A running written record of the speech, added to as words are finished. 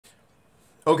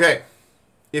Okay,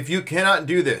 if you cannot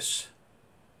do this,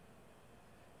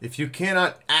 if you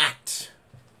cannot act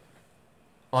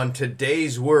on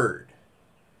today's word,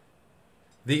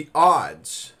 the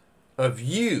odds of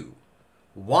you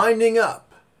winding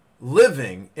up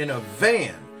living in a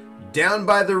van down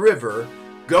by the river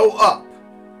go up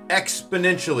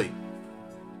exponentially.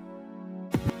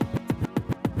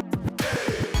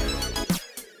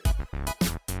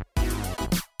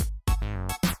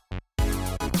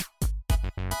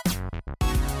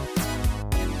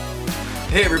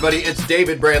 Hey everybody, it's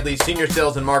David Bradley, Senior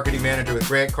Sales and Marketing Manager with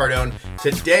Grant Cardone.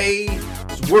 Today's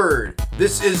word.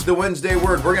 This is the Wednesday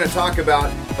word. We're going to talk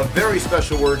about a very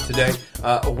special word today.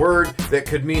 A word that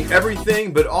could mean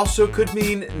everything, but also could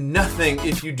mean nothing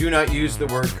if you do not use the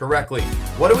word correctly.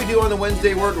 What do we do on the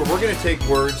Wednesday word? Well, we're going to take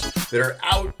words that are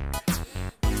out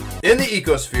in the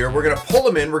ecosphere. We're going to pull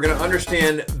them in. We're going to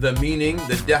understand the meaning,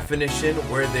 the definition,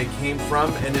 where they came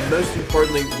from, and then most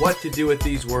importantly, what to do with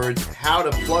these words, how to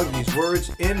plug these words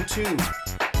into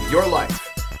your life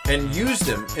and use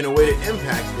them in a way to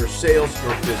impact your sales,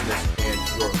 your business,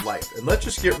 and your life. And let's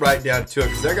just get right down to it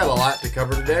because I got a lot to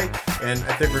cover today, and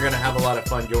I think we're going to have a lot of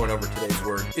fun going over today's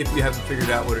word. If you haven't figured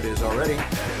out what it is already,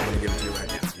 I'm going to give it to you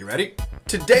right now. You ready?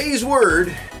 Today's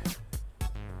word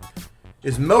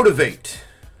is motivate.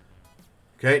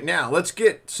 Okay, now let's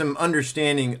get some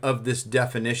understanding of this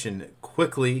definition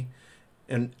quickly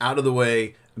and out of the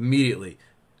way immediately.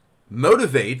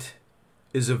 Motivate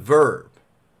is a verb,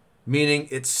 meaning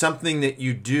it's something that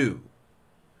you do,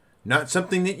 not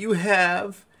something that you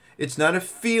have. It's not a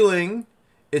feeling,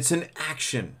 it's an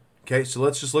action. Okay, so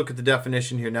let's just look at the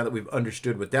definition here now that we've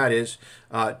understood what that is.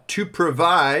 To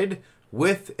provide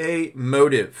with a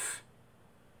motive.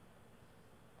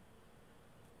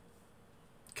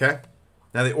 Okay.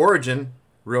 Now the origin,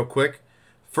 real quick,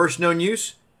 first known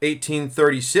use,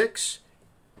 1836,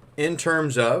 in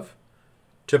terms of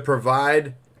to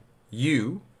provide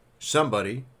you,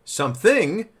 somebody,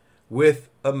 something with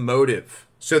a motive.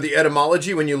 So the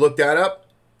etymology, when you look that up,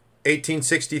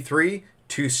 1863,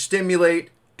 to stimulate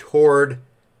toward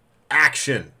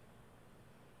action.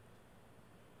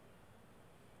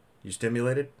 You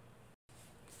stimulated?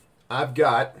 I've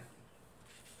got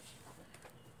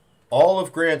all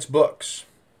of Grant's books.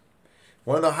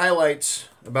 One of the highlights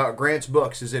about Grant's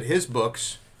books is that his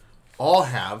books all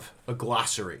have a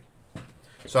glossary.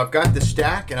 So I've got the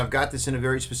stack, and I've got this in a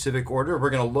very specific order. We're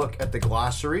going to look at the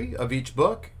glossary of each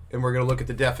book, and we're going to look at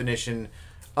the definition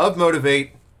of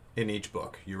motivate in each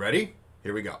book. You ready?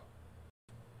 Here we go.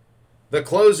 The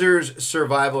Closer's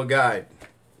Survival Guide.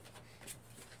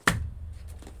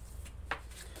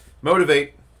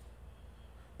 Motivate,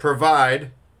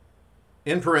 provide,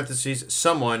 in parentheses,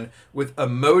 someone with a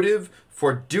motive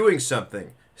for doing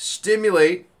something.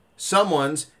 Stimulate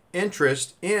someone's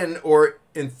interest in or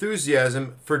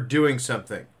enthusiasm for doing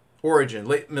something. Origin,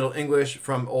 late Middle English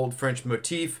from Old French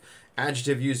motif.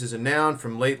 Adjective used as a noun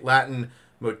from late Latin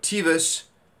motivus,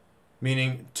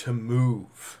 meaning to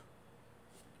move.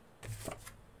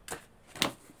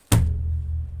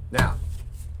 Now,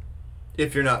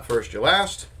 if you're not first, you're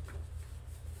last.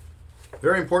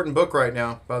 Very important book right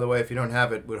now, by the way. If you don't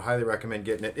have it, would highly recommend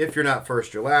getting it. If you're not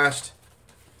first, you're last.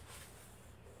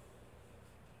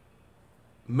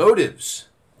 Motives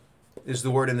is the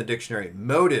word in the dictionary.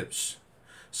 Motives.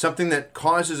 Something that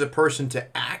causes a person to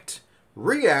act,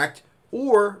 react,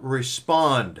 or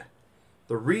respond.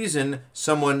 The reason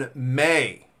someone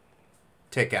may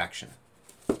take action.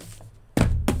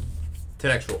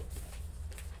 10x rule.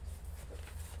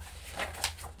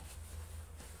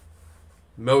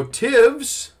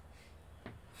 Motives,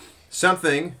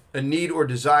 something, a need or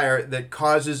desire that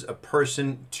causes a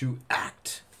person to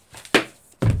act.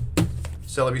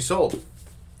 Sell or be sold.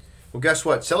 Well, guess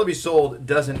what? Sell or be sold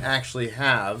doesn't actually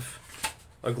have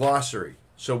a glossary.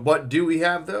 So what do we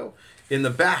have, though? In the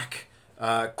back,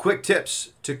 quick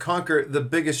tips to conquer the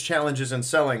biggest challenges in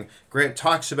selling. Grant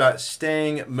talks about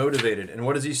staying motivated. And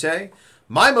what does he say?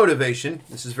 My motivation,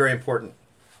 this is very important.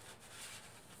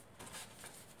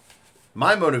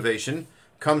 My motivation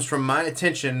comes from my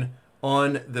attention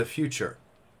on the future,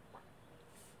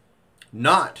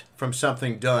 not from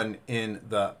something done in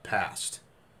the past.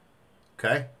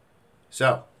 Okay?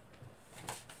 So,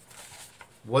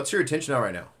 what's your attention on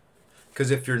right now?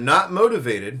 Because if you're not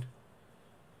motivated,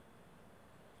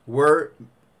 where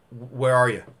are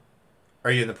you?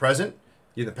 Are you in the present? Are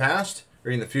you in the past? Or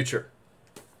are you in the future?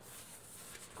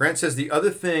 Grant says the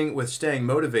other thing with staying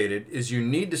motivated is you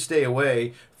need to stay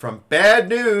away from bad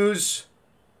news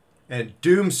and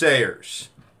doomsayers.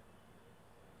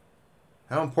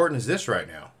 How important is this right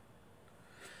now?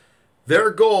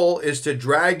 Their goal is to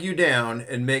drag you down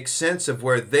and make sense of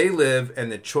where they live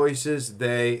and the choices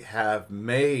they have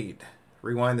made.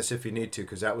 Rewind this if you need to,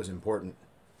 because that was important.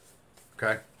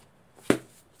 Okay?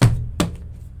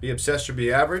 Be obsessed or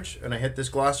be average, and I hit this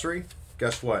glossary.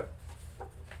 Guess what?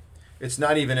 It's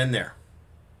not even in there.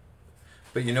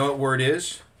 But you know what word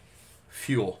is?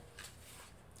 Fuel.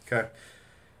 Okay?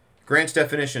 Grant's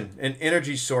definition: an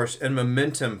energy source and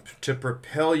momentum to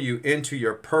propel you into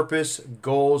your purpose,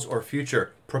 goals, or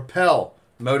future. Propel,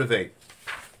 motivate.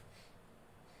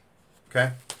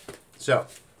 Okay? So,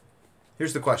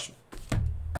 here's the question.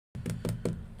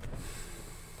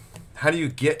 How do you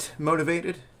get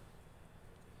motivated?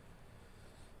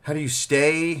 How do you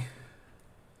stay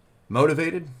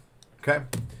motivated? Okay?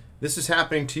 This is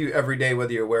happening to you every day,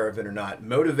 whether you're aware of it or not.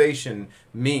 Motivation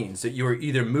means that you are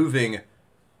either moving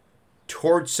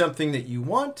towards something that you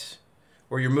want,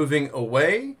 or you're moving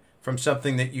away from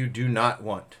something that you do not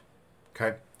want.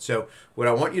 Okay? So what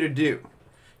I want you to do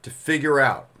to figure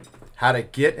out how to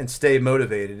get and stay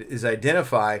motivated is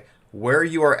identify where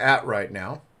you are at right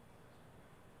now.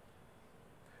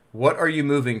 What are you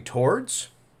moving towards?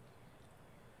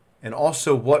 And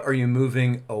also, what are you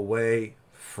moving away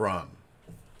from?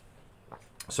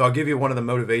 So I'll give you one of the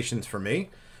motivations for me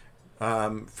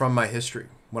from my history.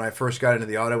 When I first got into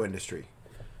the auto industry,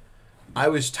 I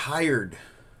was tired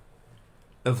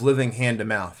of living hand to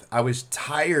mouth. I was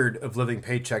tired of living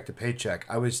paycheck to paycheck.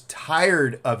 I was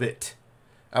tired of it.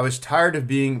 I was tired of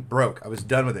being broke. I was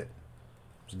done with it.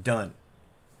 I was done.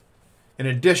 In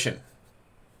addition,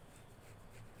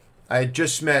 I had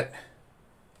just met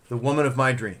the woman of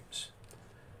my dreams,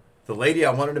 the lady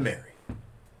I wanted to marry.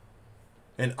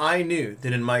 And I knew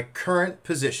that in my current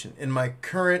position, in my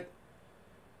current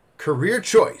career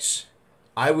choice,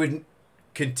 I would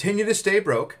continue to stay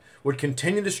broke, would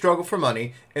continue to struggle for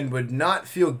money, and would not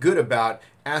feel good about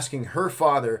asking her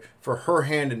father for her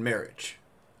hand in marriage.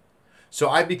 So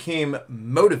I became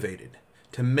motivated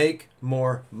to make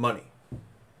more money,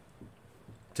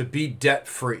 to be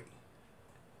debt-free,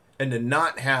 and to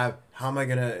not have, how am I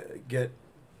going to get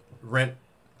rent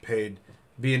paid,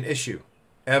 be an issue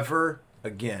ever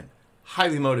again.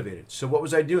 Highly motivated. So what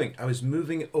was I doing? I was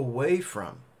moving away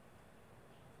from.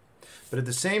 But at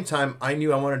the same time, I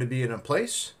knew I wanted to be in a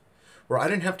place where I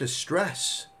didn't have to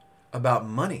stress about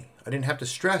money. I didn't have to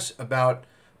stress about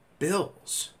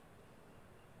bills.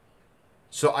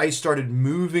 So I started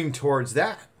moving towards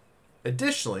that.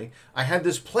 Additionally, I had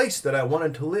this place that I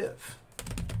wanted to live.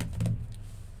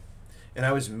 And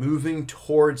I was moving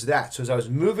towards that. So as I was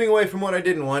moving away from what I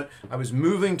didn't want, I was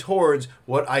moving towards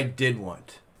what I did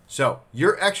want. So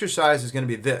your exercise is going to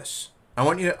be this. I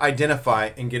want you to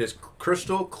identify and get as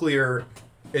crystal clear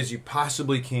as you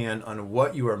possibly can on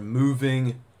what you are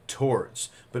moving towards,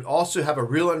 but also have a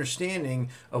real understanding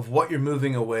of what you're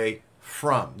moving away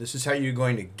from. This is how you're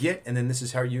going to get, and then this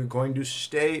is how you're going to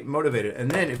stay motivated.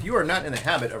 And then if you are not in the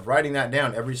habit of writing that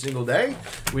down every single day,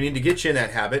 we need to get you in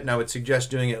that habit. And I would suggest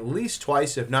doing it at least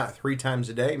twice, if not 3 times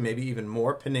a day, maybe even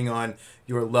more, depending on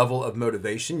your level of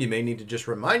motivation. You may need to just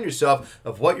remind yourself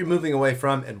of what you're moving away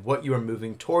from and what you are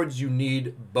moving towards. You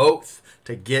need both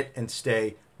to get and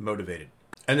stay motivated.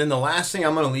 And then the last thing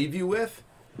I'm going to leave you with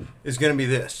is going to be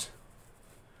this.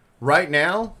 Right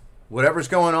now, whatever's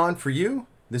going on for you,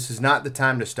 this is not the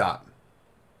time to stop.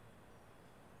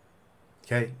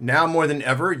 Okay, now more than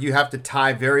ever, you have to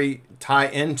tie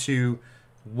into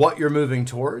what you're moving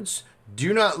towards.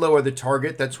 Do not lower the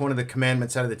target. That's one of the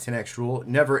commandments out of the 10X rule.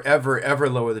 Never, ever, ever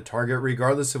lower the target,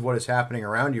 regardless of what is happening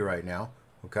around you right now.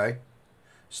 Okay?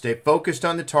 Stay focused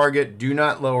on the target. Do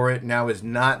not lower it. Now is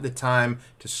not the time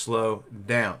to slow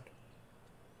down.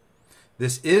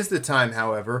 This is the time,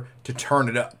 however, to turn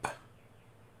it up.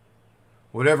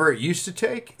 Whatever it used to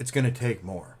take, it's going to take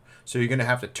more. So you're going to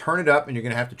have to turn it up, and you're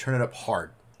going to have to turn it up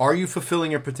hard. Are you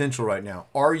fulfilling your potential right now?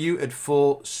 Are you at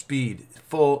full speed,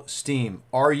 full steam?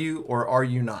 Are you or are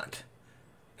you not?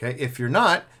 Okay, if you're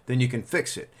not, then you can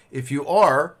fix it. If you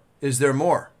are, is there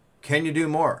more? Can you do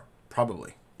more?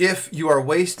 Probably. If you are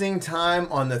wasting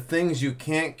time on the things you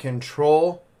can't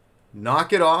control,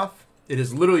 knock it off. It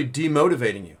is literally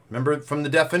demotivating you. Remember from the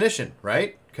definition,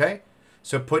 right? Okay.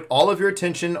 So put all of your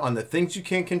attention on the things you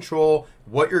can't control,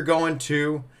 what you're going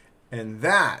to, and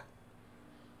that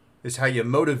is how you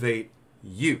motivate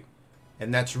you.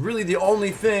 And that's really the only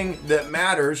thing that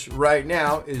matters right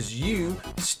now, is you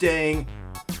staying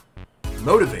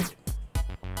motivated.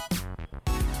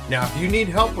 Now, if you need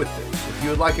help with this, if you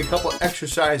would like a couple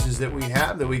exercises that we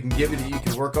have that we can give you that you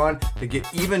can work on to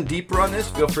get even deeper on this,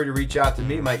 feel free to reach out to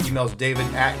me. My email is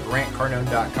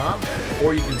david@grantcardone.com,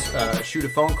 or you can shoot a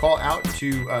phone call out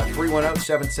to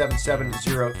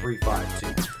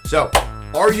 310-777-0352. So,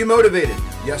 are you motivated?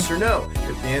 Yes or no?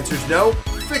 If the answer is no,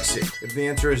 fix it. If the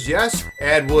answer is yes,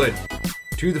 add wood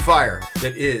to the fire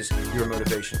that is your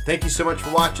motivation. Thank you so much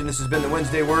for watching. This has been the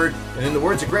Wednesday Word, and in the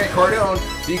words of Grant Cardone,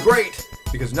 be great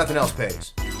because nothing else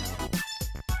pays.